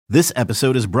This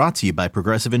episode is brought to you by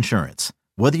Progressive Insurance.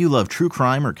 Whether you love true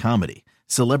crime or comedy,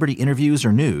 celebrity interviews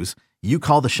or news, you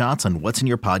call the shots on what's in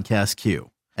your podcast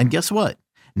queue. And guess what?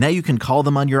 Now you can call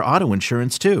them on your auto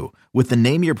insurance too with the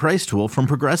Name Your Price tool from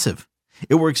Progressive.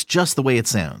 It works just the way it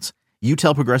sounds. You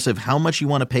tell Progressive how much you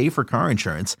want to pay for car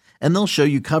insurance, and they'll show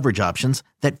you coverage options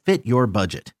that fit your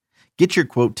budget. Get your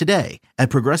quote today at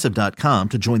Progressive.com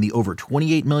to join the over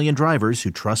 28 million drivers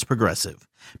who trust Progressive.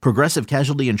 Progressive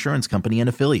Casualty Insurance Company and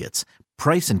Affiliates.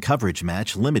 Price and coverage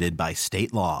match limited by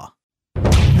state law.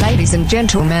 Ladies and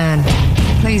gentlemen,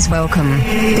 please welcome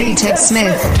D-Tech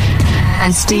Smith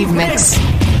and Steve Mix.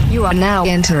 You are now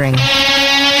entering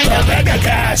the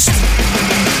MegaCast.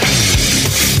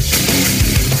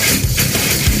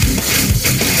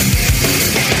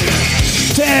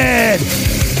 Ted!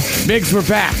 Migs, we're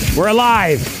back. We're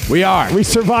alive. We are. We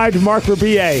survived Mark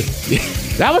Rabier.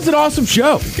 That was an awesome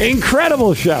show.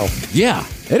 Incredible show. Yeah.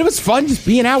 And it was fun just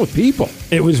being out with people.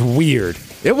 It was weird.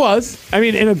 It was. I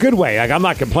mean, in a good way. Like, I'm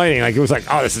not complaining. Like, it was like,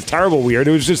 oh, this is terrible weird.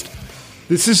 It was just,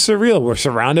 this is surreal. We're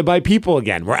surrounded by people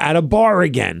again. We're at a bar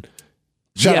again.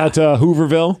 Shout out to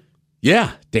Hooverville.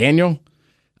 Yeah. Daniel.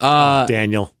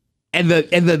 Daniel. And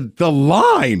the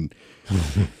line.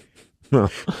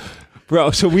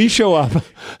 Bro, so we show up.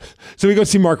 So we go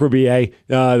see Mark Rabier.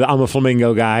 I'm a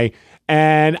Flamingo guy.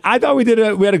 And I thought we had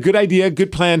a good idea,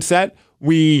 good plan set.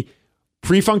 We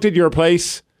pre-funked at your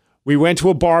place. We went to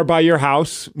a bar by your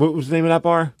house. What was the name of that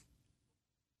bar?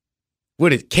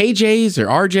 What is it? KJ's or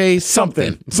RJ's?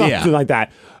 Something like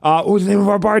that. What was the name of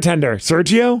our bartender?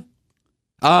 Sergio?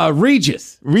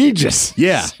 Regis.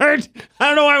 Yeah. I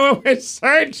don't know why I went with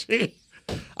Sergio.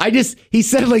 He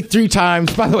said it like 3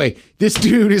 times. By the way, this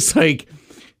dude is like,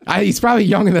 he's probably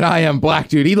younger than I am, black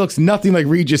dude. He looks nothing like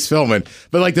Regis Philbin.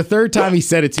 But like the 3rd time he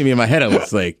said it to me in my head, I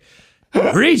was like,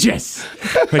 Regis.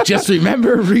 But just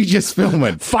remember Regis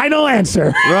Philbin. Final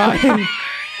answer. Right?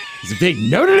 He's a big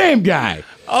Notre Dame guy.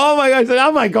 Oh my God. So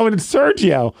I'm like going to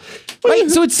Sergio.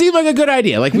 Right, so it seemed like a good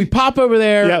idea. Like we pop over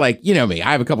there, like, you know me,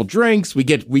 I have a couple drinks. We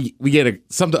get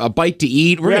a bite to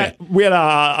eat. We had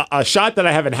a shot that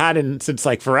I haven't had since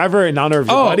like forever in honor of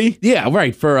your buddy. Yeah,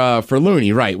 right, for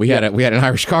Looney, right. We had an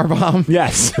Irish car bomb.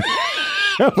 Yes.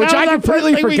 Which I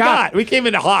completely forgot. We came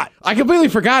in hot. I completely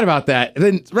forgot about that. And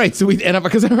then so we end up,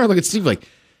 because I remember looking at Steve like,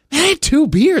 man, I had 2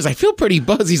 beers. I feel pretty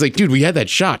buzzed. He's like, dude, we had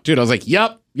that shot, dude. I was like,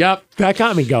 yep. That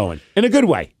got me going in a good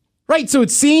way. Right, so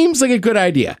it seems like a good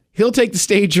idea. He'll take the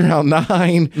stage around 9.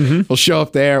 Mm-hmm. We'll show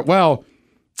up there. Well,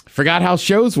 forgot how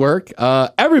shows work.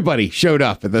 Everybody showed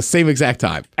up at the same exact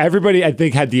time. Everybody, I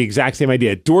think, had the exact same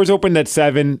idea. Doors opened at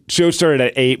 7. Show started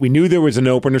at 8. We knew there was an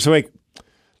opener, so like,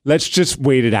 let's just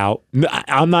wait it out.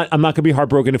 I'm not going to be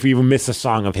heartbroken if we even miss a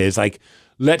song of his. Like,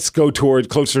 let's go toward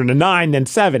closer to 9 than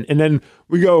 7, and then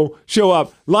we show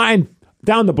up, line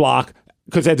down the block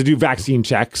because they had to do vaccine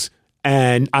checks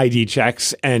and ID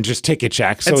checks and just ticket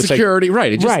checks. And so security, it's like,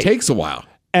 right. It just takes a while.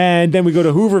 And then we go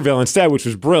to Hooverville instead, which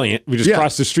was brilliant. We just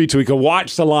crossed the street so we could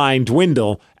watch the line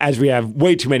dwindle as we have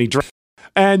way too many drinks.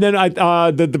 And then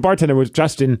the bartender was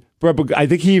Justin. I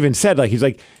think he even said, like, he's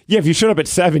like, yeah, if you showed up at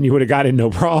 7, you would have got in no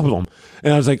problem.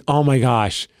 And I was like, oh my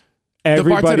gosh. The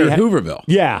bartender at Hooverville.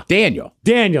 Yeah.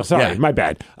 Daniel, sorry, my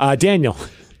bad.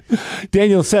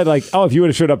 Daniel said, like, oh, if you would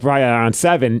have showed up right around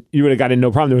 7, you would have got in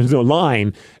no problem. There was no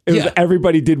line. It was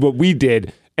everybody did what we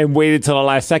did and waited till the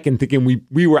last second thinking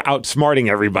we were outsmarting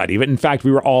everybody. But in fact,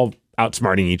 we were all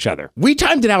outsmarting each other. We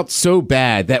timed it out so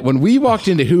bad that when we walked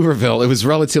into Hooverville, it was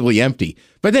relatively empty.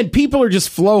 But then people are just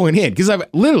flowing in because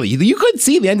literally, you couldn't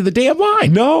see the end of the damn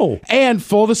line. No. And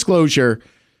full disclosure,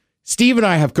 Steve and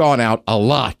I have gone out a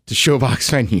lot to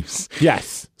showbox venues.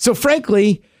 Yes. So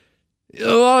frankly, a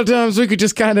lot of times we could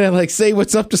just kind of like say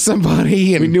what's up to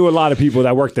somebody. And we knew a lot of people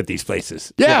that worked at these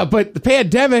places. Yeah, but the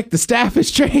pandemic, the staff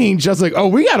has changed. I was like, oh,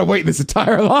 we got to wait this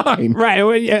entire line. Right.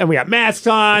 And we got masks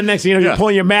on. Next thing you know, you're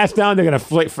pulling your mask down. They're going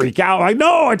to freak out. Like,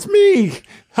 no, it's me.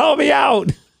 Help me out.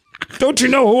 Don't you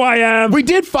know who I am? We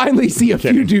did finally see a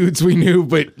few dudes we knew,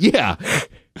 but yeah.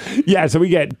 Yeah, so we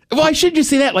get... Well, I should just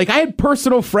say that. Like, I had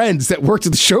personal friends that worked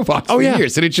at the showbox for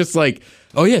years, and it's just like,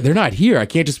 oh, yeah, they're not here. I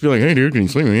can't just be like, hey, dude, can you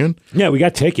swing me in? Yeah, we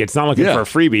got tickets. Not looking for a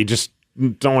freebie. Just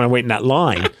don't want to wait in that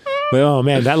line. But, oh,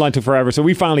 man, that line took forever. So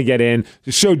we finally get in.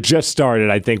 The show just started,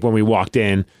 I think, when we walked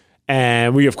in.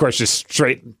 And we, of course, just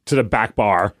straight to the back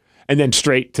bar and then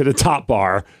straight to the top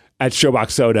bar at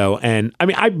Showbox Soto. And, I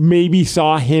mean, I maybe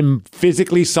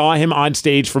physically saw him on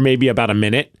stage for maybe about a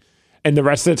minute. And the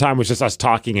rest of the time was just us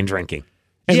talking and drinking.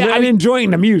 and really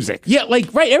enjoying the music. Yeah,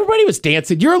 like, right, everybody was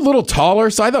dancing. You're a little taller,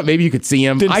 so I thought maybe you could see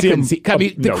him. I couldn't see. I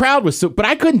mean, the crowd was but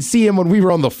I couldn't see him when we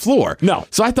were on the floor. No.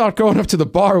 So I thought going up to the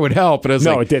bar would help, but I was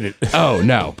No, it didn't. Oh,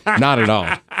 no, not at all.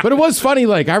 But it was funny,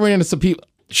 like, I ran into some people.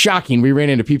 Shocking, we ran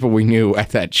into people we knew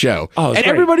at that show. Oh, and great.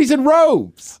 Everybody's in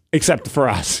robes. Except for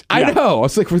us. I know. I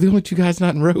was like, we're the only two guys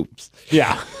not in robes.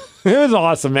 Yeah. It was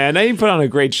awesome, man. They put on a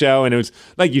great show, and it was,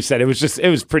 like you said, it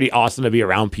was pretty awesome to be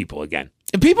around people again.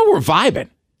 And people were vibing.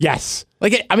 Yes.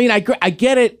 Like, I mean, I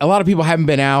get it. A lot of people haven't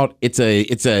been out. It's a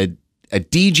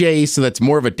DJ, so that's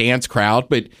more of a dance crowd.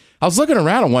 But I was looking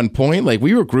around at one point, like,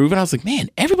 we were grooving. I was like, man,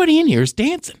 everybody in here is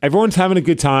dancing. Everyone's having a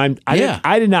good time.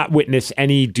 I did not witness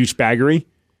any douchebaggery.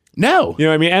 No. You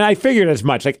know what I mean? And I figured as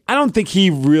much. Like, I don't think he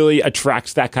really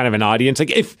attracts that kind of an audience. Like,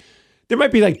 if there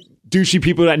might be, like, douchey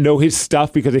people that know his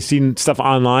stuff because they've seen stuff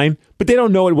online, but they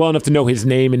don't know it well enough to know his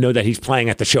name and know that he's playing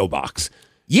at the Showbox.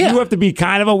 Yeah. You have to be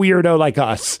kind of a weirdo like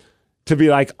us to be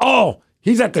like, oh,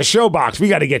 he's at the Showbox. We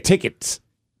got to get tickets.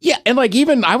 Yeah. And, like,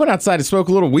 even I went outside to smoke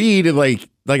a little weed, and, like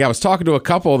I was talking to a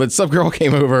couple, that some girl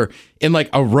came over in, like,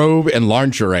 a robe and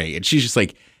lingerie. And she's just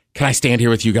like, can I stand here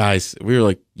with you guys? We were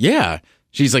like, yeah.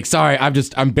 She's like, sorry,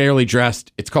 I'm barely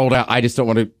dressed. It's cold out. I just don't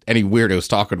want any weirdos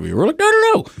talking to me. We're like,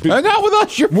 no. Hang out with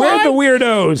us. You're fine. We're the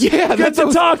weirdos. Yeah, Good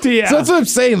to talk to you. So that's what I'm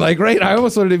saying. Like, right? I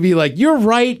almost wanted to be like, you're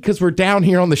right, because we're down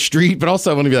here on the street, but also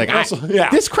I want to be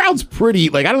like, this crowd's pretty.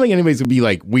 Like, I don't think anybody's going to be,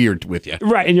 like, weird with you.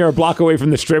 Right, and you're a block away from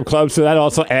the strip club, so that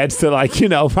also adds to, like, you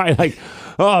know, probably like,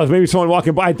 oh, maybe someone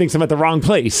walking by thinks I'm at the wrong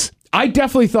place. I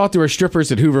definitely thought there were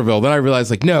strippers at Hooverville. Then I realized,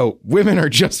 like, no, women are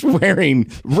just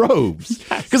wearing robes.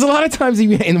 Because a lot of times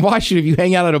in Washington, if you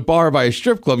hang out at a bar by a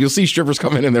strip club, you'll see strippers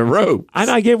come in their robes. And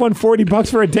I gave one $40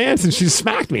 for a dance, and she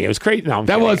smacked me. It was crazy. No,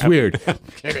 that was weird. I'm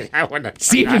kidding.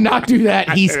 Steve did not do that.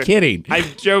 He's kidding. I'm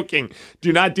joking.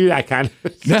 Do not do that kind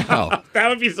of stuff. No. That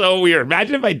would be so weird.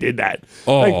 Imagine if I did that.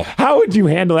 Oh. Like, how would you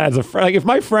handle that as a friend? Like,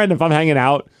 if I'm hanging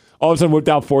out, all of a sudden whipped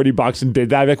out $40 and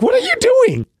did that, I'd be like, what are you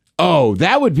doing? Oh,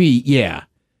 that would be, yeah.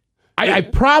 I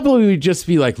probably would just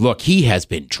be like, look, he has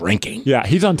been drinking. Yeah,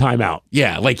 he's on timeout.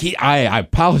 Yeah, like I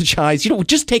apologize. You know,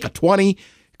 just take a 20,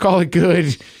 call it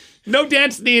good. No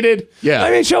dance needed. Yeah. I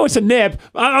mean, show us a nip.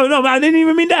 Oh, no, I didn't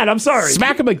even mean that. I'm sorry.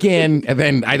 Smack him again, and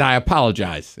then I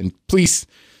apologize. And please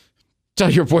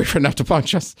tell your boyfriend not to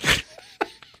punch us.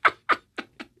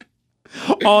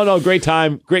 Oh, no, great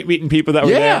time. Great meeting people that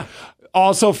were there.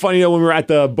 Also funny, though, when we were at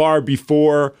the bar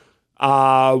before,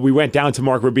 we went down to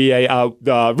Mark Rabier,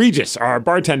 Regis, our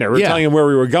bartender. We were telling him where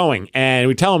we were going. And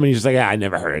we tell him, and he's just like, I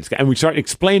never heard of this guy. And we start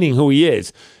explaining who he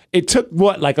is. It took,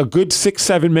 like a good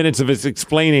 6-7 minutes of us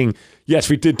explaining,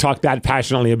 yes, we did talk that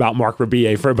passionately about Mark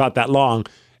Rabier for about that long.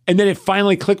 And then it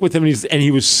finally clicked with him, and he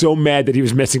was so mad that he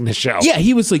was missing the show. Yeah,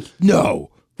 he was like,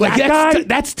 no. Like,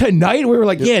 that's tonight? We were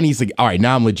like, yeah. And he's like, all right,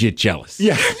 now I'm legit jealous.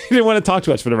 Yeah, he didn't want to talk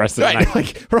to us for the rest of the night.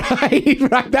 Like,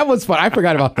 right. That was fun. I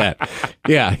forgot about that.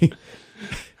 Yeah.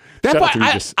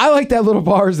 I like that little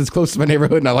bar. It's close to my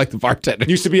neighborhood, and I like the bartender. It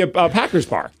used to be a Packers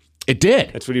bar. It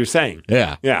did. That's what he was saying.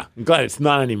 Yeah. Yeah. I'm glad it's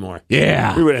not anymore.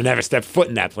 Yeah. We would have never stepped foot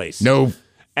in that place. No.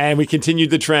 And we continued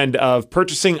the trend of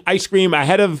purchasing ice cream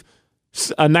ahead of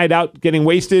a night out, getting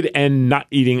wasted, and not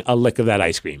eating a lick of that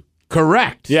ice cream.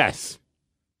 Correct. Yes.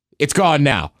 It's gone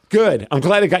now. Good. I'm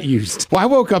glad it got used. Well, I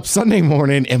woke up Sunday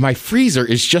morning, and my freezer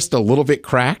is just a little bit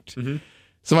cracked. Mm-hmm.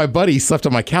 So my buddy slept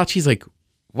on my couch. He's like,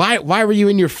 Why were you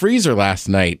in your freezer last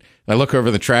night? And I look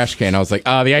over the trash can. I was like,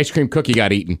 the ice cream cookie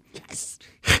got eaten. Yes.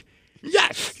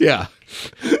 Yes. Yeah.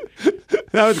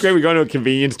 That was great. We go to a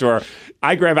convenience store.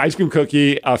 I grab ice cream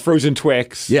cookie, frozen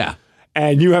Twix. Yeah.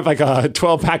 And you have like a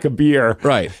 12-pack of beer.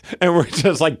 Right. And we're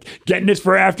just like getting this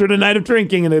for after the night of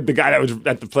drinking. And the guy that was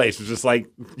at the place was just like,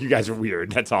 you guys are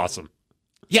weird. That's awesome.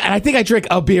 Yeah, and I think I drank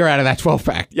a beer out of that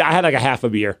 12-pack. Yeah, I had like a half a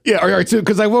beer. Yeah, all right, too,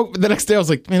 because I woke the next day, I was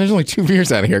like, man, there's only 2 beers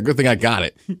out of here. Good thing I got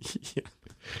it. Yeah.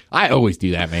 I always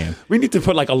do that, man. We need to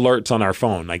put like alerts on our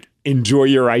phone, like enjoy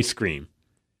your ice cream.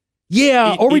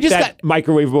 Yeah, or we just got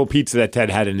microwavable pizza that Ted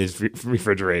had in his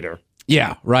refrigerator.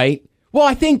 Yeah, right. Well,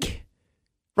 I think,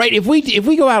 right, if we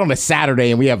go out on a Saturday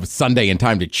and we have Sunday and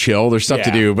time to chill, there's stuff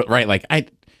to do, but right, like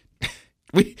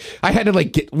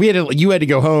you had to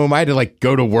go home. I had to like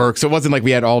go to work. So it wasn't like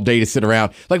we had all day to sit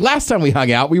around. Like last time we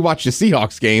hung out, we watched the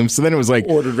Seahawks game. So then it was like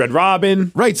ordered Red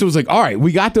Robin. Right. So it was like, all right,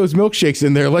 we got those milkshakes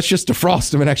in there. Let's just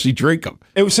defrost them and actually drink them.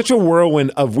 It was such a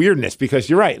whirlwind of weirdness because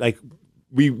you're right. Like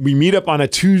we meet up on a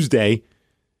Tuesday,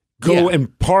 go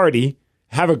and party,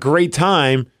 have a great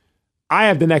time. I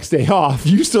have the next day off.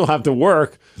 You still have to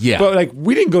work. Yeah. But like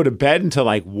we didn't go to bed until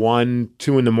like 1,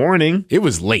 2 in the morning. It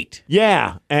was late.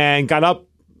 Yeah. And got up,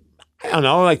 I don't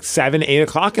know, like 7, 8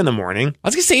 o'clock in the morning. I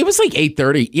was going to say it was like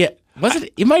 8:30. Yeah. Was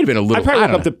it? It might have been a little. I probably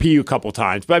woke don't up to pee a couple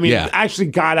times, but I mean, Yeah. I actually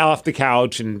got off the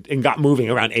couch and got moving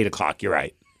around 8 o'clock. You're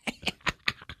right.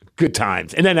 Good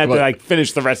times. And then I had to like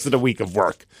finish the rest of the week of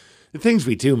work. The things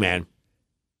we do, man.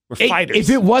 We're fighters. If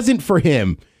it wasn't for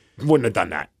him, wouldn't have done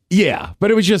that. yeah.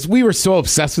 But it was just we were so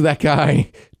obsessed with that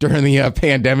guy during the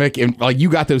pandemic, and like you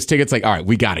got those tickets, like all right,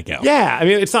 we got to go. Yeah, I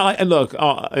mean, it's not like, and look,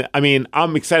 I mean,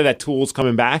 I'm excited that Tool's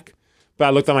coming back, but I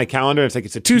looked on my calendar and it's like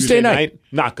it's a Tuesday night.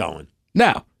 Not going.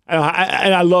 No. And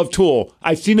I love Tool.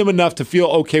 I've seen him enough to feel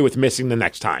okay with missing the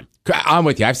next time. I'm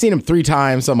with you. I've seen him 3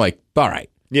 times. I'm like, all right.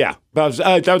 Yeah, but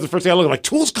that was the first thing I looked at. Like,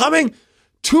 Tool's coming?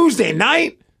 Tuesday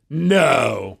night?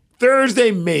 No.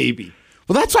 Thursday, maybe.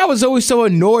 Well, that's why I was always so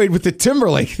annoyed with the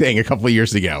Timberlake thing a couple of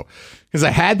years ago. Because I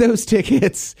had those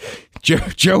tickets.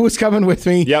 Joe was coming with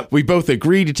me. Yep. We both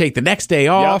agreed to take the next day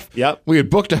off. Yep. We had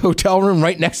booked a hotel room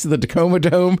right next to the Tacoma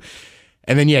Dome.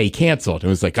 And then, yeah, he canceled. It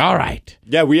was like, all right.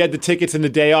 Yeah, we had the tickets and the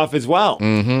day off as well.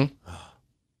 Mm-hmm.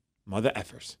 Mother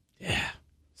effers. Yeah.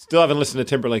 Still haven't listened to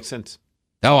Timberlake since.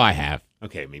 Oh, I have.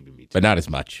 Okay, maybe me too. But not as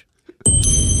much.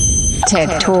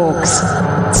 TED Talks,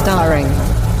 starring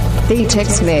D-Tech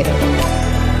Smith.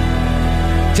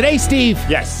 Today, Steve,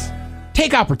 Yes.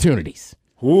 take opportunities.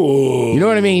 Ooh. You know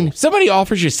what I mean? Somebody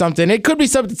offers you something. It could be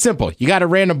something simple. You got a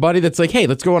random buddy that's like, hey,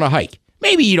 let's go on a hike.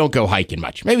 Maybe you don't go hiking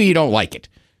much. Maybe you don't like it.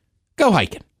 Go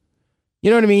hiking.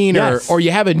 You know what I mean? Yes. Or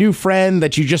you have a new friend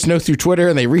that you just know through Twitter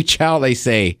and they reach out. They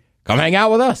say, come hang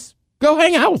out with us. Go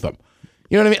hang out with them.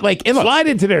 You know what I mean? Like, and look, Slide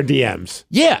into their DMs.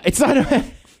 yeah, it's not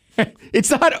it's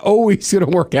not always going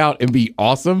to work out and be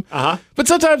awesome. Uh-huh. But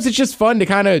sometimes it's just fun to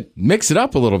kind of mix it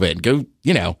up a little bit and go,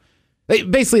 you know.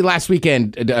 Basically, last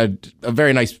weekend, a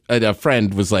very nice a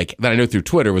friend was like, that I know through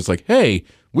Twitter, was like, hey,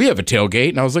 we have a tailgate.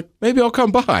 And I was like, maybe I'll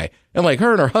come by. And like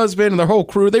her and her husband and their whole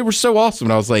crew, they were so awesome.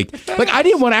 And I was like I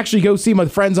didn't want to actually go see my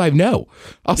friends I know.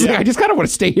 I was like, I just kind of want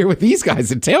to stay here with these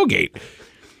guys at tailgate.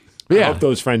 I Yeah. hope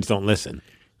those friends don't listen.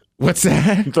 What's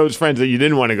that? Those friends that you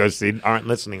didn't want to go see aren't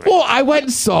listening right Well, I went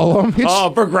and saw them. Oh,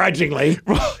 begrudgingly.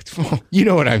 You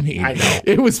know what I mean. I know.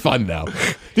 It was fun, though.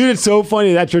 Dude, it's so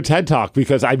funny that's your TED Talk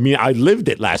because, I mean, I lived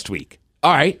it last week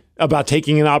All right. about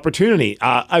taking an opportunity.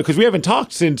 Because we haven't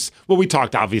talked since, well, we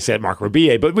talked obviously at Mark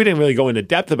Rabie, but we didn't really go into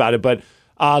depth about it. But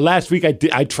last week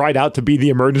I tried out to be the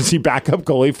emergency backup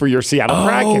goalie for your Seattle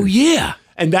Kraken. Oh, yeah.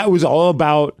 And that was all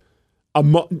about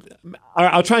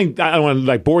I'll try and, I don't want to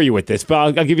like bore you with this, but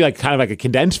I'll give you like kind of like a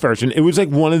condensed version. It was like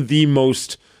one of the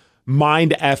most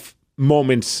mind F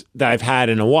moments that I've had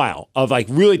in a while of like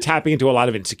really tapping into a lot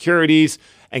of insecurities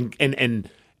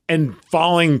and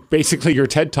following basically your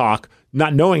TED Talk,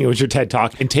 not knowing it was your TED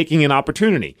Talk and taking an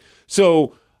opportunity.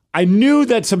 So I knew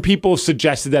that some people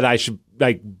suggested that I should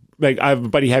like I have a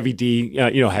buddy Heavy D,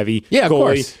 Heavy Yeah, of goalie.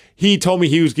 course. He told me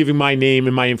he was giving my name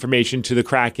and my information to the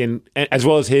Kraken, as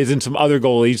well as his and some other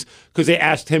goalies, because they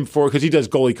asked him because he does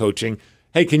goalie coaching.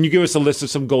 Hey, can you give us a list of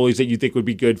some goalies that you think would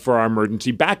be good for our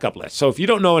emergency backup list? So if you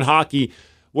don't know in hockey,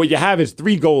 what you have is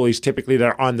 3 goalies typically that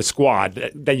are on the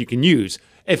squad that you can use.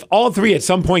 If all 3 at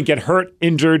some point get hurt,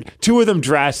 injured, 2 of them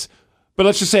dress, but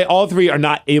let's just say all 3 are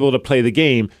not able to play the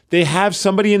game, they have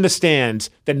somebody in the stands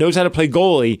that knows how to play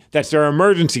goalie that's their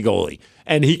emergency goalie.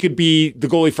 And he could be the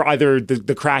goalie for either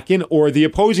the Kraken or the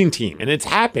opposing team. And it's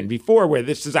happened before where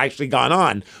this has actually gone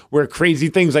on, where crazy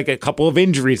things like a couple of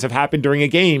injuries have happened during a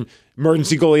game.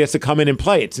 Emergency goalie has to come in and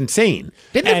play. It's insane.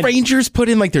 Didn't the Rangers put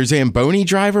in like their Zamboni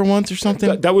driver once or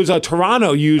something? That was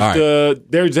Toronto used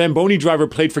their Zamboni driver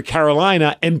played for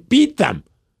Carolina and beat them.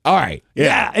 All right.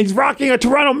 Yeah, he's rocking a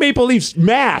Toronto Maple Leafs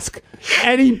mask,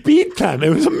 and he beat them. It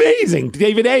was amazing.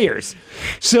 David Ayers.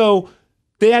 So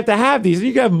they have to have these. And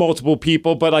you can have multiple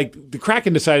people, but like the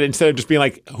Kraken decided instead of just being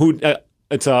like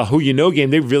it's a who you know game,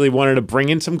 they really wanted to bring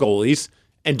in some goalies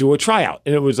and do a tryout,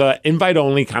 and it was a invite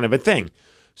only kind of a thing.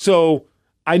 So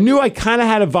I knew I kind of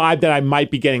had a vibe that I might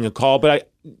be getting a call,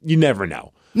 but you never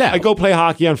know. No. I go play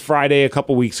hockey on Friday a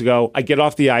couple weeks ago. I get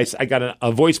off the ice. I got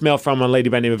a voicemail from a lady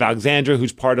by the name of Alexandra,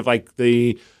 who's part of like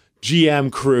the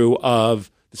GM crew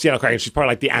of the Seattle Kraken. She's part of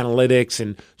like the analytics,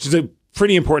 and she's a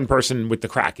pretty important person with the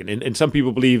Kraken. And some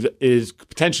people believe is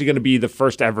potentially going to be the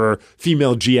first ever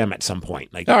female GM at some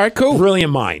point. Like, all right, cool.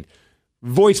 Brilliant mind.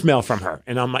 Voicemail from her.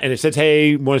 And it says,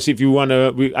 hey, want to see if you want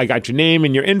to, I got your name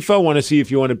and your info. Want to see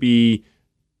if you want to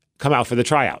come out for the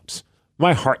tryouts.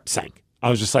 My heart sank. I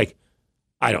was just like,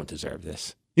 I don't deserve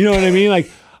this. You know what I mean? Like,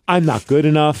 I'm not good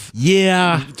enough.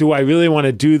 Yeah. Do I really want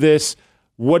to do this?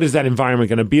 What is that environment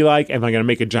going to be like? Am I going to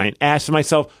make a giant ass of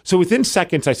myself? So within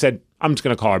seconds, I said, I'm just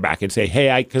going to call her back and say,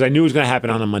 hey, because I knew it was going to happen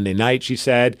on a Monday night. She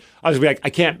said, I was going to be like, I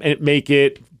can't make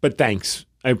it, but thanks.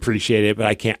 I appreciate it, but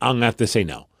I can't. I'm going to have to say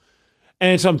no.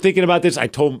 And so I'm thinking about this. I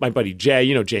told my buddy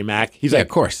Jay, Jay Mack. He's like, of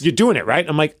course. You're doing it, right?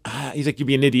 I'm like, he's like, you'd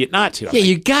be an idiot not to.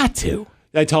 You got to.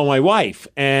 I told my wife,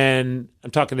 and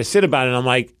I'm talking to Sid about it, and I'm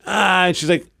like, and she's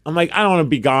like, I don't want to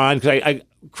be gone because I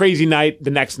crazy night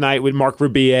the next night with Mark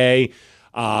Rabier,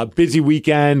 busy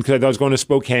weekend because I was going to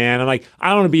Spokane. I'm like, I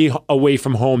don't want to be away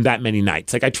from home that many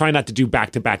nights. Like, I try not to do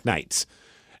back-to-back nights.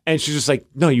 And she's just like,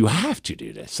 no, you have to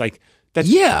do this. Like, that's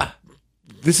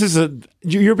this is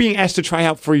you're being asked to try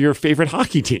out for your favorite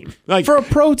hockey team, like for a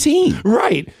pro team,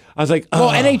 right? I was like,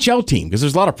 NHL team, because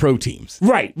there's a lot of pro teams,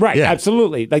 right, yeah.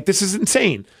 Absolutely. Like, this is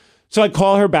insane. So I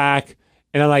call her back,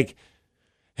 and I'm like,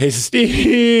 hey,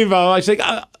 Steve. She's like,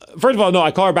 first of all, no,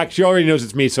 I call her back. She already knows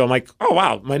it's me, so I'm like, oh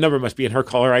wow, my number must be in her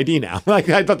caller ID now. Like,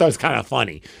 I thought that was kind of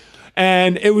funny,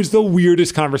 and it was the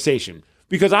weirdest conversation.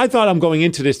 Because I thought I'm going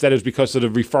into this that it was because of the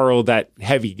referral that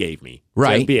Heavy gave me.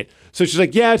 Right. So she's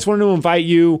like, yeah, I just wanted to invite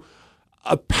you.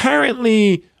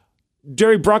 Apparently,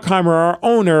 Jerry Bruckheimer, our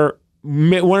owner,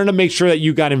 wanted to make sure that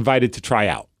you got invited to try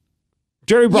out.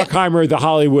 Jerry Bruckheimer, the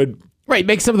Hollywood... Right,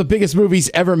 makes some of the biggest movies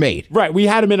ever made. Right, we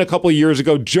had him in a couple of years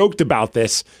ago, joked about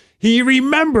this. He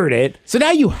remembered it. So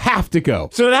now you have to go.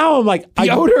 So now I'm like... The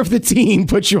owner of the team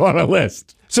put you on a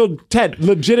list. So, Ted,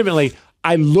 legitimately...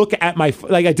 I look at my,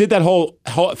 like I did that whole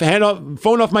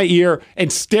phone off my ear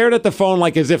and stared at the phone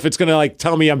like as if it's going to like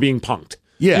tell me I'm being punked.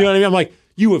 Yeah. You know what I mean? I'm like,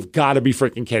 you have got to be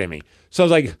freaking kidding me. So I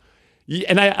was like,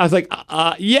 and I was like,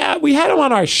 yeah, we had him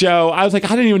on our show. I was like,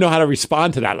 I didn't even know how to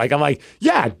respond to that. Like, I'm like,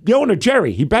 yeah, the owner,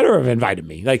 Jerry, he better have invited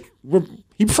me. Like,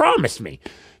 he promised me.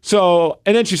 So,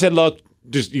 and then she said, look,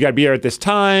 just you got to be here at this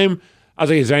time. I was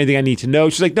like, is there anything I need to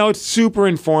know? She's like, no, it's super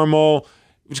informal.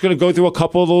 We're just going to go through a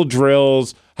couple of little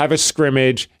drills, have a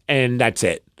scrimmage, and that's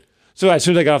it. So as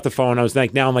soon as I got off the phone, I was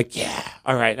like, now I'm like, yeah,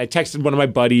 all right. I texted one of my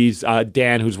buddies,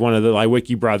 Dan, who's one of the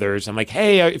Wiki brothers. I'm like,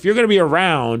 hey, if you're going to be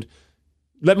around,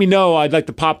 let me know. I'd like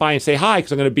to pop by and say hi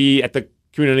because I'm going to be at the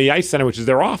Community Ice Center, which is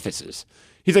their offices.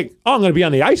 He's like, oh, I'm going to be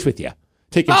on the ice with you,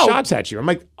 taking shots at you. I'm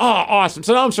like, oh, awesome.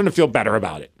 So now I'm starting to feel better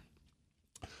about it.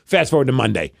 Fast forward to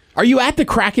Monday. Are you at the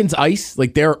Kraken's ice?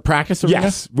 Like their practice arena?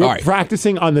 Yes. We're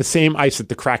practicing on the same ice that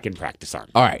the Kraken practice on.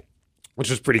 All right. Which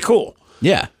was pretty cool.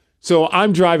 Yeah. So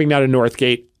I'm driving now to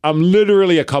Northgate. I'm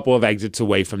literally a couple of exits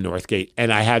away from Northgate.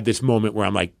 And I had this moment where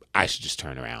I'm like, I should just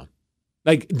turn around.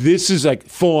 Like, this is like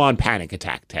full-on panic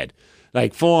attack, Ted.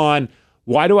 Like, full-on,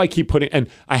 why do I keep putting... And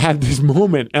I have this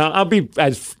moment, and I'll be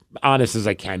as honest as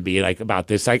I can be, like, about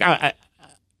this. Like, I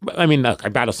mean, look, I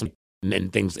battle some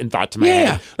and things and thoughts in my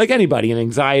head. Like anybody, and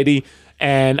anxiety.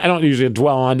 And I don't usually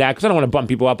dwell on that because I don't want to bump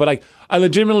people up. But like, I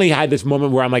legitimately had this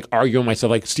moment where I'm like arguing with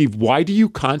myself, like, Steve, why do you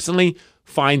constantly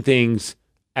find things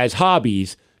as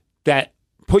hobbies that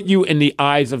put you in the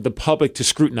eyes of the public to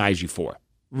scrutinize you for?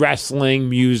 Wrestling,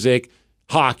 music,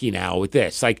 hockey now with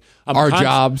this. Like our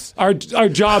jobs. Our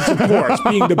jobs, of course,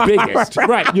 being the biggest.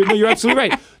 Right. You're absolutely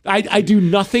right. I do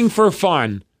nothing for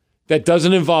fun that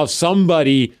doesn't involve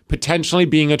somebody potentially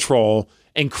being a troll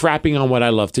and crapping on what I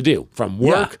love to do, from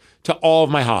work to all of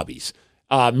my hobbies.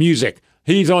 Music,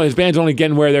 his band's only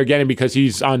getting where they're getting because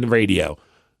he's on the radio.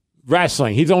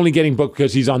 Wrestling, he's only getting booked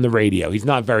because he's on the radio. He's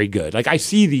not very good. Like, I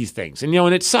see these things, and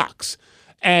and it sucks.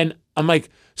 And I'm like,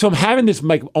 so I'm having this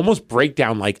like almost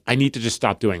breakdown. Like, I need to just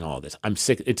stop doing all this. I'm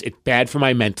sick. It's bad for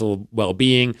my mental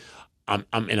well-being.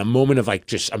 I'm in a moment of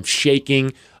like I'm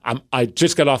shaking. I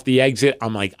just got off the exit.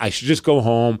 I'm like, I should just go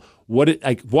home.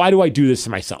 Why do I do this to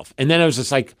myself? And then I was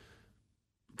just like,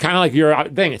 kind of like your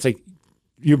thing. It's like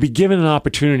you'll be given an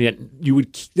opportunity that you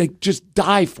would like just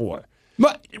die for.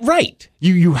 But, right.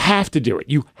 You have to do it.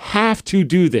 You have to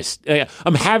do this.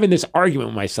 I'm having this argument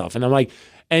with myself, and I'm like,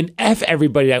 and F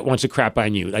everybody that wants to crap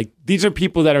on you. Like, these are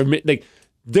people that are like,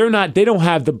 they don't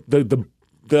have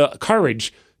the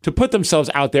courage to put themselves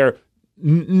out there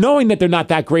knowing that they're not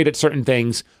that great at certain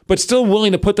things, but still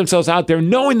willing to put themselves out there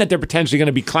knowing that they're potentially going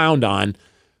to be clowned on,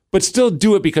 but still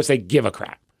do it because they give a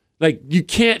crap. Like, you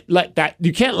can't let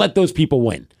those people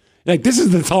win. Like, this is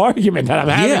the argument that I'm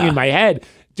having in my head.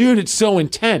 Dude, it's so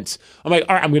intense. I'm like,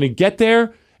 all right, I'm going to get there,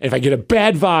 and if I get a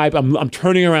bad vibe, I'm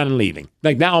turning around and leaving.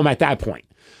 Like, now I'm at that point.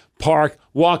 Park,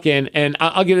 walk in, and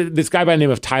I'll get this guy by the name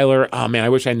of Tyler. Oh, man, I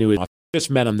wish I knew it. I just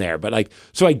met him there. But, like,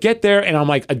 so I get there, and I'm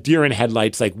like a deer in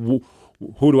headlights. Like,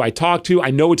 who do I talk to?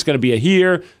 I know it's going to be a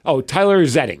here. Oh, Tyler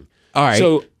Zetting. All right.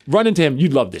 So run into him.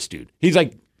 You'd love this dude. He's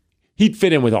like, he'd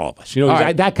fit in with all of us. You know,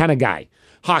 he's that kind of guy.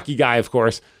 Hockey guy, of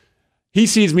course. He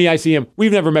sees me. I see him.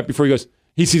 We've never met before.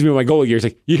 He sees me with my goalie gear. He's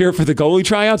like, you here for the goalie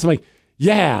tryouts? I'm like,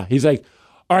 yeah. He's like,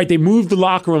 all right, they moved the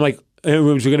locker room. Like,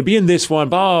 rooms are going to be in this one,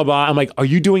 blah, blah, blah. I'm like, are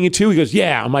you doing it too? He goes,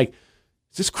 yeah. I'm like,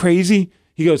 is this crazy?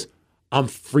 He goes, I'm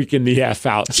freaking the F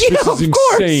out. Yeah, this is of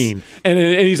course. insane. And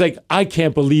he's like, I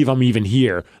can't believe I'm even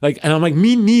here. Like, and I'm like,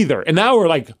 me neither. And now we're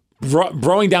like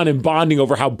broing down and bonding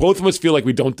over how both of us feel like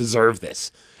we don't deserve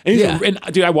this. And, and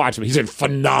dude, I watched him. He's a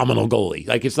phenomenal goalie.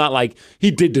 Like, it's not like he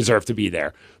did deserve to be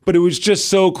there, but it was just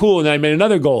so cool. And then I met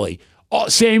another goalie.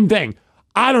 Same thing.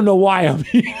 I don't know why I'm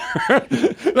here.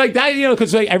 Like that,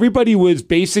 because like everybody was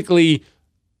basically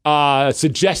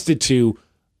suggested to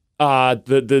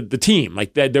the team.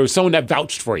 Like that, there was someone that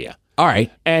vouched for you. All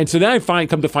right. And so then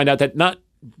come to find out that not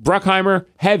Bruckheimer,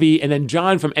 Heavy, and then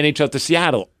John from NHL to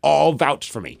Seattle all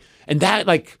vouched for me. And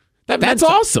that's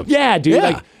awesome. Yeah, dude. Yeah.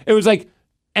 Like it was like,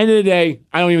 end of the day,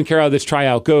 I don't even care how this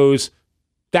tryout goes.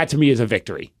 That to me is a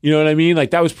victory. You know what I mean?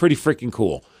 Like that was pretty freaking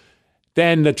cool.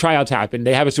 Then the tryouts happened.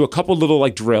 They have us do a couple little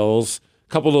like drills,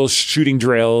 a couple little shooting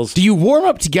drills. Do you warm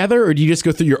up together or do you just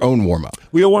go through your own warm up?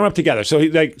 We all warm up together.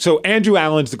 So Andrew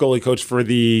Allen's the goalie coach for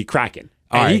the Kraken.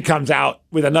 And he comes out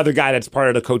with another guy that's part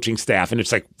of the coaching staff. And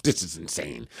it's like, this is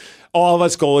insane. All of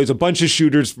us goalies, a bunch of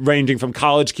shooters ranging from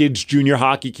college kids, junior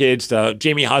hockey kids, to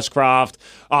Jamie Huscroft,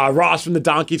 Ross from the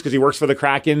Donkeys because he works for the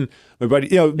Kraken. My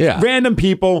buddy, random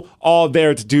people all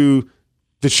there to do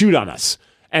the shoot on us.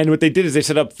 And what they did is they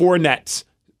set up 4 nets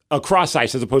across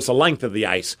ice as opposed to length of the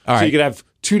ice. So you could have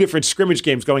 2 different scrimmage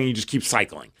games going and you just keep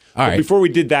cycling. But before we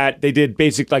did that, they did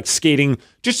basic like skating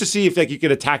just to see if like you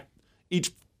could attack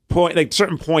each point, like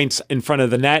certain points in front of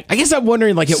the net. I guess I'm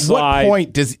wondering, like, at what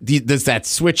point does that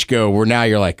switch go where now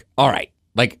you're like, all right,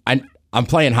 like I'm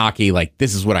playing hockey, like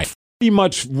this is what I pretty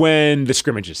much when the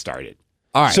scrimmages started.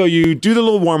 All right. So you do the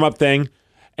little warm up thing,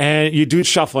 and you do the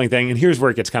shuffling thing, and here's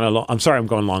where it gets kind of long. I'm sorry, I'm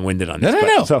going long winded on this.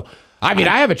 No. So I mean,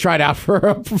 I haven't tried out for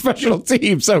a professional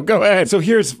team, so go ahead. So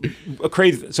here's a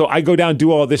crazy. So I go down,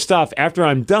 do all this stuff. After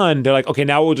I'm done, they're like, okay,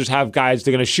 now we'll just have guys.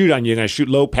 They're going to shoot on you. They're going to shoot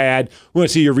low pad. We want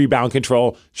to see your rebound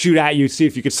control. Shoot at you. See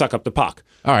if you could suck up the puck.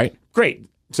 All right, great.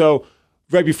 So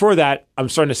right before that, I'm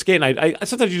starting to skate, and I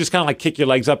sometimes you just kind of like kick your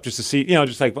legs up just to see,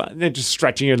 just like just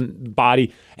stretching your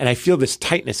body, and I feel this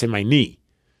tightness in my knee.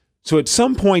 So at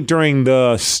some point during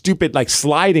the stupid like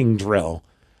sliding drill,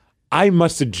 I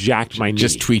must have jacked my knee.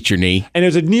 Just tweaked your knee. And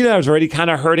there's a knee that was already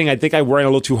kind of hurting. I think I went a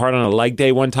little too hard on a leg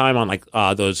day one time on like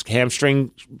those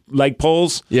hamstring leg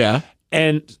pulls. Yeah.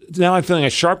 And now I'm feeling a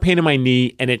sharp pain in my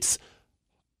knee, and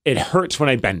it hurts when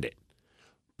I bend it.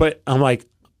 But I'm like,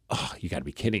 oh, you got to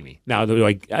be kidding me. Now,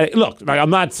 look, I'm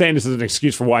not saying this is an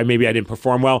excuse for why maybe I didn't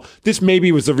perform well. This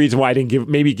maybe was the reason why I didn't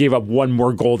gave up one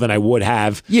more goal than I would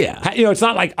have. Yeah. It's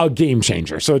not like a game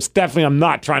changer. So it's definitely, I'm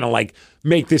not trying to like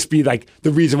make this be like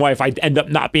the reason why if I end up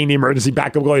not being the emergency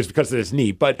backup goalie is because of this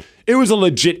knee. But it was a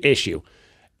legit issue.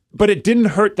 But it didn't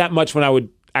hurt that much when I would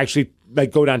actually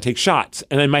like go down and take shots.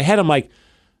 And in my head, I'm like,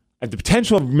 I have the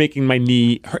potential of injuring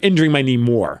my knee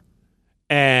more.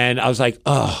 And I was like,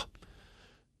 oh,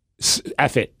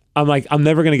 F it. I'm like, I'm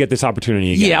never going to get this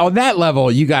opportunity again. Yeah, on that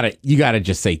level, you gotta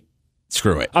just say,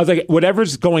 screw it. I was like,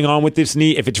 whatever's going on with this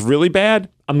knee, if it's really bad,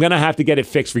 I'm going to have to get it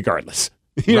fixed regardless.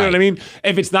 You know what I mean?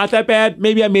 If it's not that bad,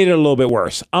 maybe I made it a little bit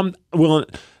worse. I'm willing.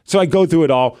 So I go through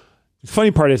it all. The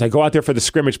funny part is I go out there for the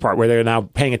scrimmage part where they're now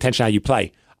paying attention how you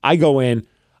play. I go in.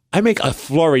 I make a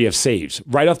flurry of saves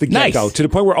right off the get-go to the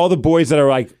point where all the boys that are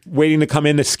like waiting to come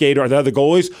in to skate or the other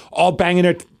goalies all banging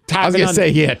their tapping. I was going to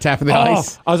say, tapping the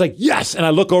ice. I was like, yes. And I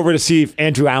look over to see if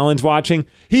Andrew Allen's watching.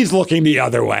 He's looking the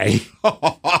other way.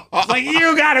 It's like,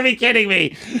 you got to be kidding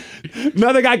me.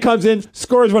 Another guy comes in,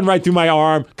 scores one right through my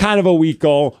arm, kind of a weak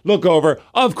goal. Look over.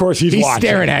 Of course, he's watching.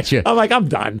 Staring at you. I'm like, I'm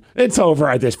done. It's over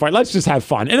at this point. Let's just have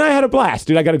fun. And I had a blast,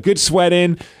 dude. I got a good sweat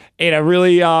in. Ate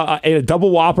a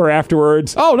double Whopper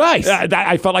afterwards. Oh, nice.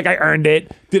 I felt like I earned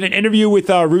it. Did an interview with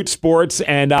Root Sports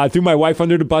and threw my wife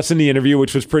under the bus in the interview,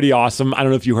 which was pretty awesome. I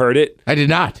don't know if you heard it. I did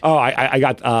not. Oh, I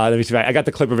got, let me see. I got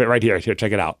the clip of it right here. Here,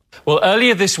 check it out. Well,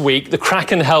 earlier this week, the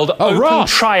Kraken held open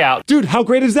tryout. Dude, how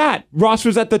great is that? Ross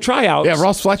was at the tryouts. Yeah,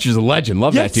 Ross Fletcher's a legend.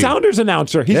 Love that dude. Sounders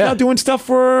announcer. He's now doing stuff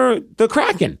for the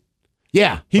Kraken.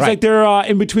 Yeah. He's like their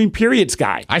in-between periods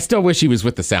guy. I still wish he was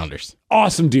with the Sounders.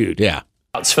 Awesome dude. Yeah.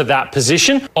 For that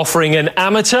position, offering an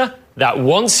amateur that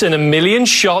once-in-a-million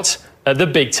shot at the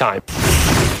big time.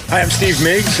 Hi, I'm Steve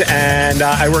Miggs, and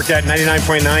I work at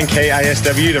 99.9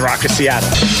 KISW, the Rock of Seattle.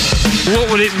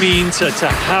 What would it mean to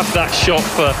have that shot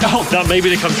for that maybe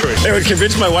to come true? It would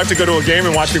convince my wife to go to a game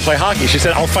and watch me play hockey. She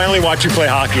said, I'll finally watch you play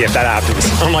hockey if that happens.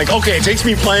 I'm like, okay, it takes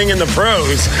me playing in the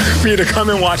pros for you to come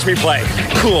and watch me play.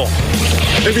 Cool.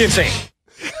 It'd be insane.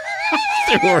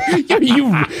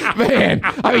 Man,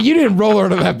 I mean, you didn't roll her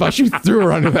under that bus. You threw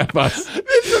her under that bus.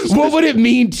 What would it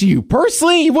mean to you?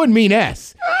 Personally, it wouldn't mean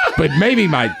S. But maybe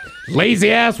my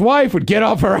lazy-ass wife would get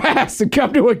off her ass and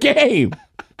come to a game.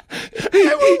 And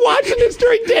we're watching this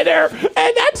during dinner,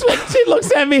 and that's when she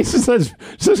looks at me and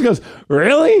she goes,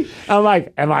 really? I'm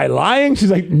like, am I lying?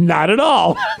 She's like, not at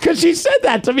all. Because she said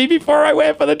that to me before I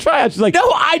went for the tryout. She's like, No,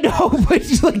 I know, but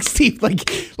she's like, Steve, like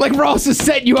Ross is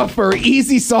setting you up for an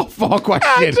easy softball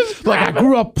question. Like, I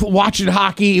grew up watching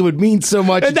hockey. It would mean so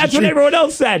much. and that's what everyone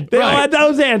else said. They all Right. had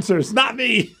those answers, not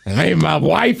me. And maybe my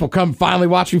wife will come finally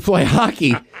watch me play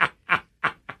hockey.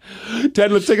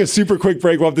 Ted, let's take a super quick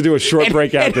break. We'll have to do a short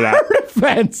break after In that. her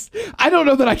defense, I don't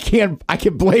know that I can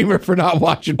blame her for not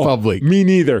watching public. Me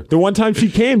neither. The one time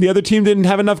she came, the other team didn't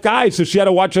have enough guys, so she had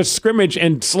to watch us scrimmage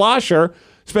and slosh her.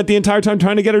 Spent the entire time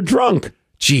trying to get her drunk.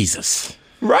 Jesus.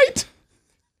 Right?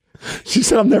 She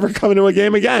said, I'm never coming to a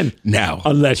game again. No.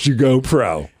 Unless you go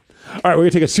pro. All right, we're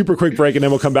going to take a super quick break, and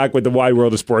then we'll come back with the wide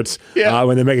world of sports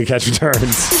when the MegaCast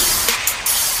returns.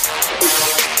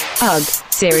 Ugh,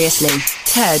 seriously.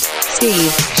 Ted,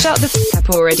 Steve, shut the f up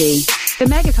already. The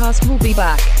MegaCast will be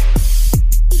back.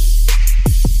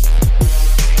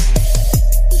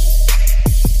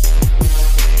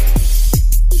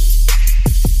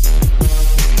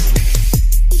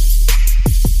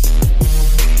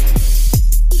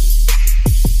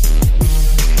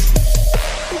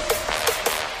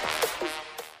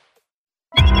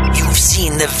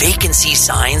 Seen the vacancy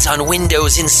signs on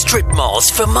windows in strip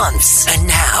malls for months, and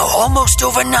now, almost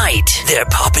overnight, they're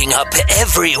popping up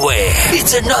everywhere.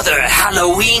 It's another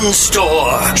Halloween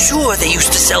store. Sure, they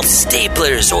used to sell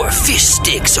staplers or fish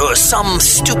sticks or some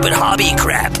stupid hobby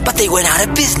crap, but they went out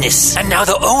of business, and now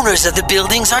the owners of the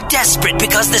buildings are desperate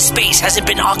because the space hasn't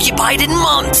been occupied in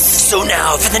months. So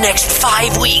now, for the next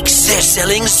 5 weeks, they're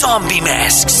selling zombie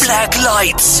masks, black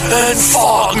lights, and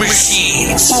fog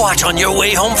machines. Watch on your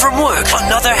way home from work.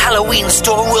 Another Halloween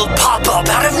store will pop up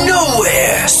out of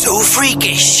nowhere. So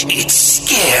freakish, it's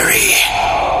scary.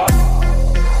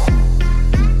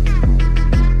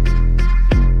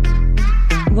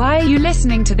 Why are you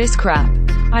listening to this crap?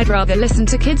 I'd rather listen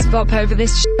to Kids Bop over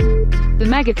this sh**. The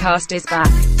MegaCast is back.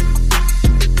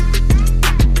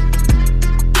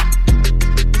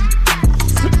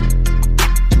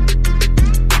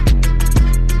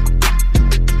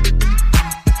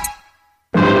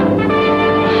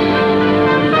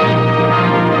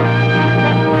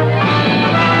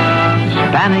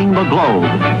 Spanning the globe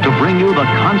to bring you the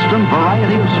constant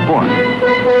variety of sport,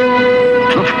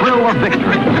 the thrill of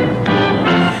victory,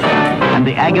 and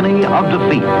the agony of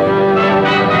defeat.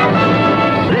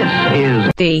 This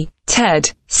is The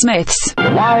Ted Smith's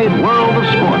Wide World of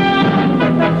Sports.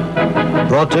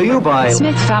 Brought to you by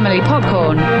Smith Family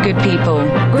Popcorn. Good people,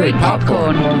 great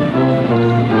popcorn.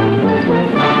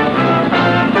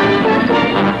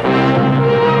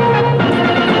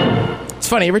 It's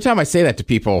funny, every time I say that to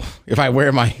people, if I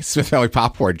wear my Smith Family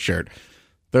Popcorn shirt,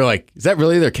 they're like, is that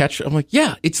really their catch? I'm like,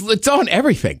 yeah, it's on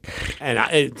everything. And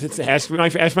ask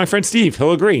my friend Steve.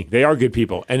 He'll agree. They are good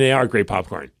people, and they are great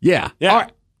popcorn. Yeah. Yeah. All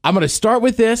right, I'm going to start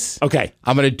with this. Okay.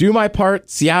 I'm going to do my part.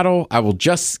 Seattle, I will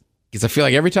just, because I feel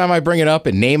like every time I bring it up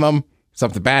and name them,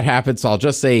 something bad happens. So I'll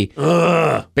just say,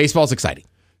 baseball's exciting.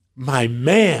 My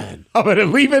man. I'm going to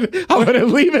leave it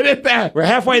at that. We're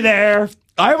halfway there.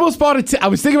 I almost bought I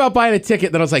was thinking about buying a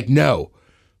ticket, then I was like, no.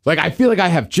 Like, I feel like I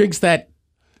have jinxed that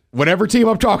whatever team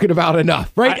I'm talking about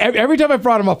enough, right? Every time I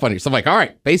brought them up on here. So I'm like, all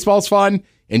right, baseball's fun.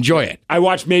 Enjoy it. I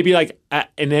watched maybe like an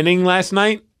inning last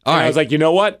night. All and right. I was like, you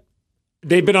know what?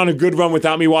 They've been on a good run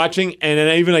without me watching. And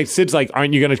then even like Sid's like,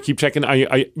 aren't you going to keep checking? Are you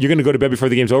going to go to bed before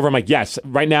the game's over? I'm like, yes.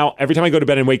 Right now, every time I go to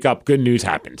bed and wake up, good news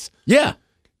happens. Yeah.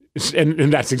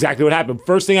 And that's exactly what happened.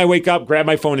 First thing I wake up, grab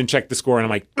my phone and check the score. And I'm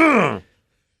like, ugh.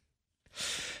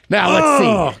 Now,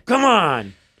 let's see. Come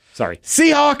on. Sorry.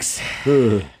 Seahawks.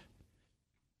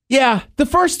 Yeah, the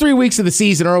first 3 weeks of the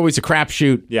season are always a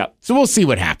crapshoot. Yeah. So we'll see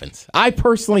what happens. I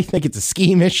personally think it's a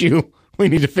scheme issue. We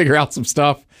need to figure out some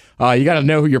stuff. You got to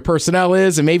know who your personnel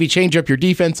is and maybe change up your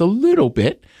defense a little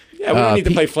bit. Yeah, we don't need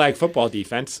to play flag football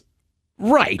defense.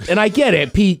 Right. And I get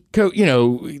it.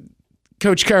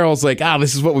 Coach Carroll's like,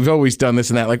 this is what we've always done, this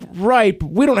and that. Like, right,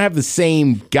 but we don't have the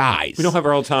same guys. We don't have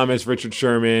Earl Thomas, Richard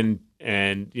Sherman,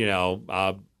 and,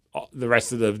 the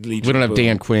rest of the Legion. We don't have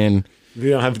Dan Quinn. We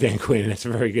don't have Dan Quinn. That's a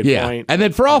very good point. And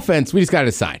then for offense, we just got to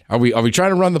decide: are we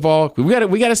trying to run the ball? We got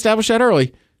to establish that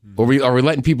early, or are we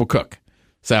letting people cook?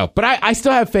 So, but I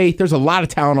still have faith. There's a lot of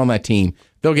talent on that team.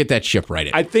 They'll get that ship right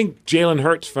in. I think Jalen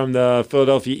Hurts from the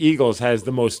Philadelphia Eagles has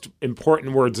the most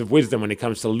important words of wisdom when it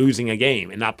comes to losing a game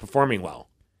and not performing well.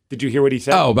 Did you hear what he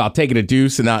said? Oh, about taking a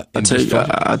deuce and not.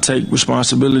 I take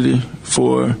responsibility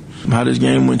for how this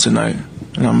game went tonight,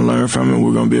 and I'm gonna learn from it.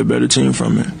 We're gonna be a better team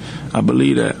from it. I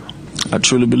believe that. I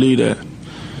truly believe that.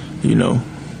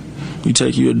 you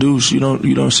take you a deuce. You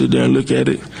don't sit there and look at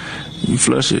it. You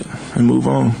flush it and move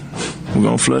on. We're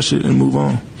gonna flush it and move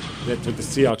on. That's what the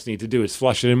Seahawks need to do, is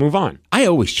flush it and move on. I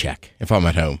always check if I'm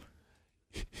at home.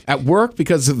 At work,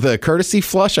 because of the courtesy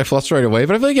flush, I flush right away.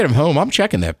 But if I get him home, I'm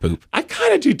checking that poop. I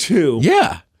kind of do too.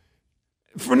 Yeah.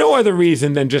 For no other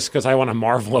reason than just because I want to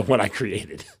marvel at what I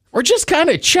created. Or just kind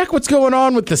of check what's going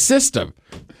on with the system.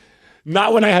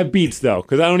 Not when I have beats, though,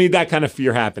 because I don't need that kind of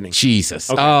fear happening. Jesus.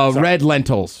 Okay, red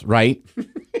lentils, right?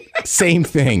 Same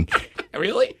thing.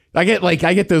 Really? I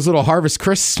get those little Harvest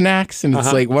Crisp snacks, and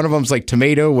it's like one of them's like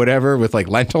tomato, whatever, with like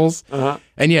lentils.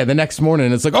 And yeah, the next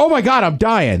morning it's like, oh my God, I'm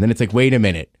dying. Then it's like, wait a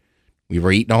minute. We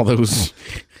were eating all those.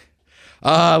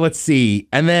 Let's see.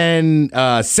 And then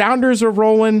Sounders are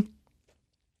rolling.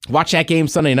 Watch that game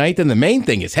Sunday night. Then the main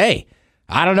thing is, hey,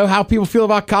 I don't know how people feel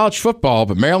about college football,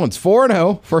 but Maryland's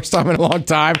 4-0, first time in a long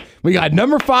time. We got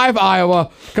number 5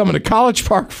 Iowa coming to College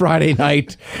Park Friday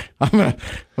night. We're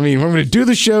gonna do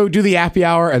the show, do the happy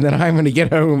hour, and then I'm gonna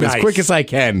get home as quick as I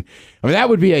can. I mean, that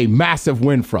would be a massive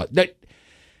win for us.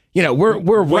 We're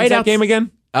When's right that out game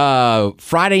again?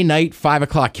 Friday night, 5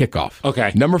 o'clock kickoff.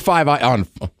 Okay. Number 5 on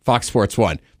Fox Sports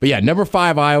 1. But yeah, number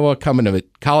 5 Iowa coming to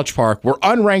College Park. We're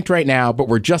unranked right now, but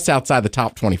we're just outside the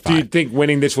top 25. Do you think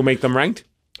winning this will make them ranked?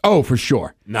 Oh, for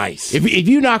sure. Nice. If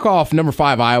you knock off number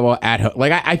 5 Iowa at home,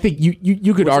 like I think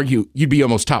you could argue you'd be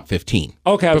almost top 15.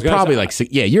 Okay, I was but probably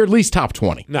you're at least top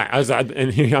 20. No,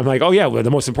 and I'm like, oh yeah, well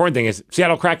the most important thing is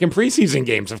Seattle Kraken preseason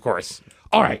games, of course.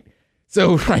 All right.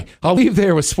 So, I'll leave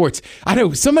there with sports. I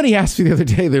know somebody asked me the other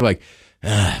day, they're like,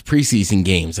 preseason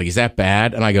games, like, is that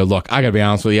bad? And I go, look, I got to be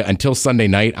honest with you. Until Sunday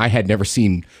night, I had never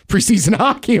seen preseason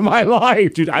hockey in my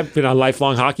life. Dude, I've been a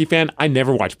lifelong hockey fan. I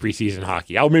never watch preseason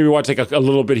hockey. I'll maybe watch like a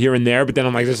little bit here and there, but then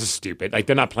I'm like, this is stupid. Like,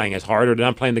 they're not playing as hard, or they're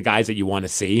not playing the guys that you want to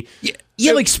see.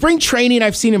 Yeah, like spring training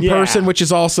I've seen in person, which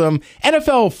is awesome.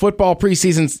 NFL football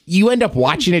preseasons, you end up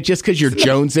watching it just because you're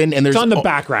jonesing. And it's on the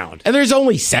background. And there's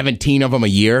only 17 of them a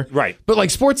year. Right. But like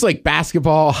sports like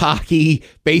basketball, hockey,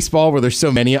 baseball, where there's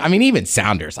so many. I mean, even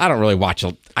Sounders. I don't watch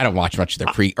much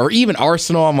of their or even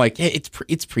Arsenal. I'm like, it's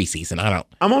preseason.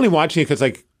 I'm only watching it because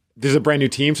like there's a brand new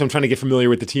team, so I'm trying to get familiar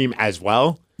with the team as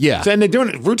well. Yeah. So, and they're doing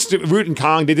it. Root and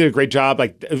Kong, they did a great job.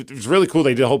 Like, it was really cool.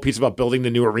 They did a whole piece about building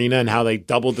the new arena and how they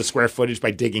doubled the square footage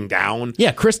by digging down.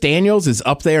 Yeah, Chris Daniels is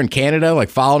up there in Canada, like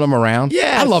following him around.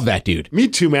 Yeah. I love that dude. Me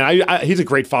too, man. He's a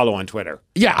great follow on Twitter.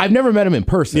 Yeah, I've never met him in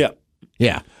person.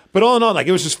 Yeah. But all in all, like,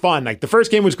 it was just fun. Like, the first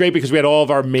game was great because we had all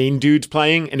of our main dudes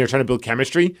playing and they're trying to build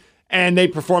chemistry. And they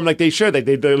performed like they should. Like,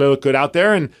 they look good out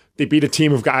there, and they beat a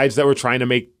team of guys that were trying to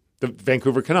make the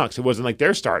Vancouver Canucks. It wasn't like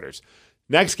their starters.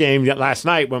 Next game, last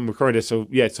night when we recorded this,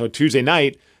 so Tuesday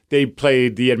night, they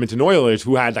played the Edmonton Oilers,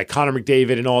 who had like Connor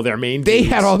McDavid and all their main dudes. They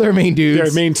had all their main dudes.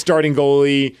 Their main starting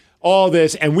goalie, all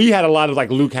this. And we had a lot of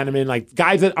like Luke Henneman, like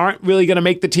guys that aren't really going to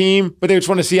make the team, but they just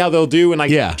want to see how they'll do. And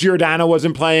like Giordano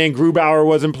wasn't playing, Grubauer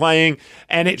wasn't playing,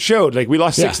 and it showed. Like, we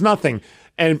lost 6-0.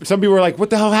 And some people were like, what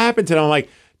the hell happened to them? I'm like,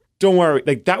 don't worry.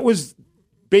 Like, that was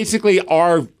basically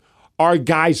our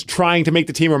guys trying to make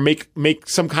the team or make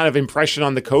some kind of impression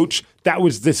on the coach. That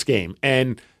was this game.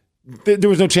 And there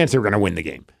was no chance they were going to win the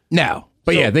game. No.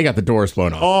 But yeah, they got the doors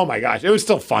blown off. Oh my gosh. It was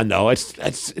still fun though. It's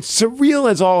surreal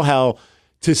as all hell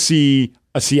to see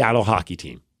a Seattle hockey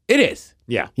team. It is.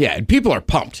 Yeah. Yeah. And people are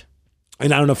pumped.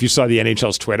 And I don't know if you saw the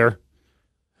NHL's Twitter.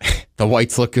 The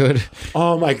whites look good.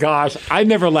 Oh my gosh. I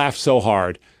never laughed so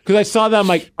hard. Because I saw them,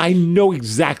 like, I know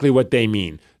exactly what they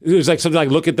mean. It was like something like,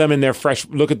 look at them in their fresh,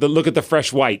 look at the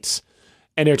fresh whites.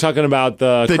 And they're talking about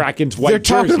the Kraken's white jerseys.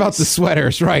 They're talking about the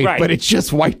sweaters, right? But it's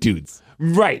just white dudes.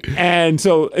 Right. And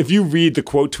so if you read the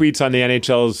quote tweets on the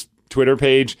NHL's Twitter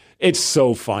page, it's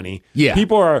so funny. Yeah.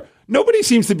 Nobody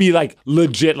seems to be like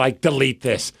legit, like, delete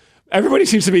this. Everybody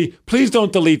seems to be, please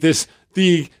don't delete this.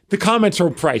 The comments are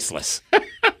priceless.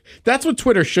 That's what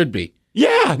Twitter should be.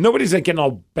 Yeah, nobody's like getting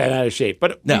all bent out of shape.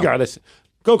 But regardless,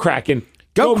 go Kraken.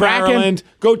 Go Kraken. Maryland.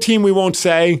 Go team we won't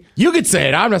say. You could say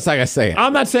it. I'm not going to say it.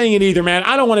 I'm not saying it either, man.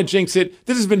 I don't want to jinx it.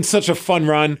 This has been such a fun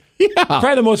run. Yeah.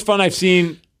 Probably the most fun I've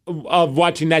seen of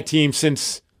watching that team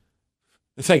since,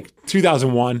 it's like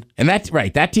 2001. And that's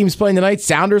right. That team's playing tonight.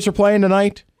 Sounders are playing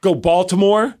tonight. Go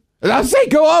Baltimore. I'll say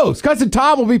go O's. Cousin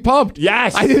Tom will be pumped.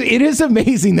 Yes. It is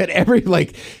amazing that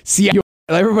everybody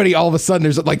all of a sudden,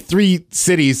 there's like 3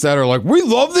 cities that are like, we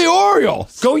love the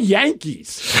Orioles. Go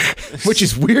Yankees. Which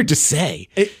is weird to say.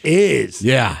 It is.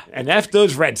 Yeah. And F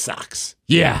those Red Sox.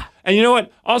 Yeah. And you know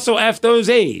what? Also F those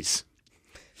A's.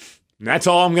 And that's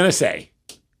all I'm going to say.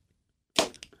 All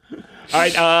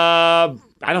right.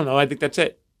 I don't know. I think that's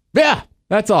it. Yeah.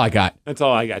 That's all I got. That's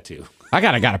all I got too. I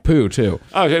got a poo too.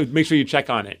 Oh, make sure you check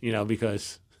on it,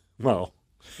 because, well,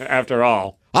 After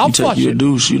all. I'll you take flush your it.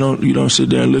 deuce. You don't sit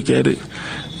there and look at it.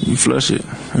 You flush it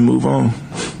and move on.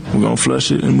 We're gonna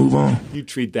flush it and move on. You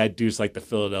treat that deuce like the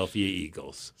Philadelphia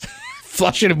Eagles.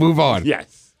 Flush it and move on.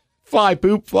 Yes. Fly,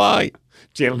 poop, fly.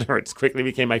 Jalen Hurts quickly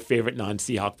became my favorite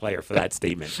non-Seahawk player for that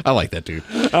statement. I like that dude.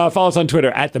 Follow us on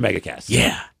Twitter at the MegaCast.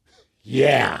 Yeah.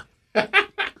 Yeah.